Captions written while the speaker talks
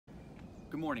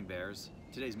Good morning, Bears.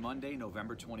 Today's Monday,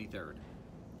 November 23rd.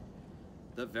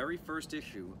 The very first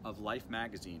issue of Life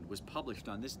magazine was published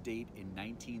on this date in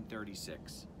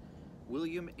 1936.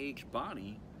 William H.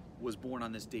 Bonney was born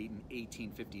on this date in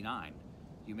 1859.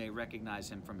 You may recognize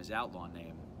him from his outlaw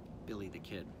name, Billy the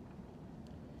Kid.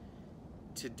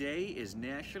 Today is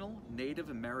National Native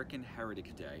American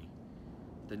Heritage Day,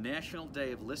 the National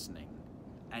Day of Listening,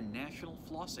 and National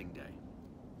Flossing Day.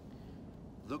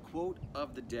 The quote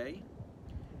of the day: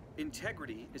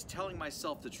 integrity is telling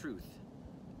myself the truth,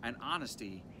 and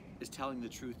honesty is telling the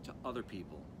truth to other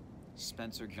people.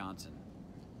 Spencer Johnson.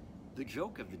 The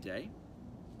joke of the day: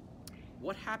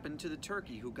 what happened to the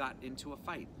turkey who got into a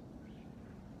fight?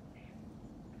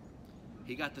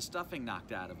 He got the stuffing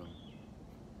knocked out of him.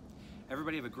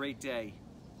 Everybody have a great day.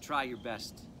 Try your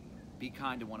best. Be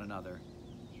kind to one another,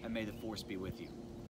 and may the force be with you.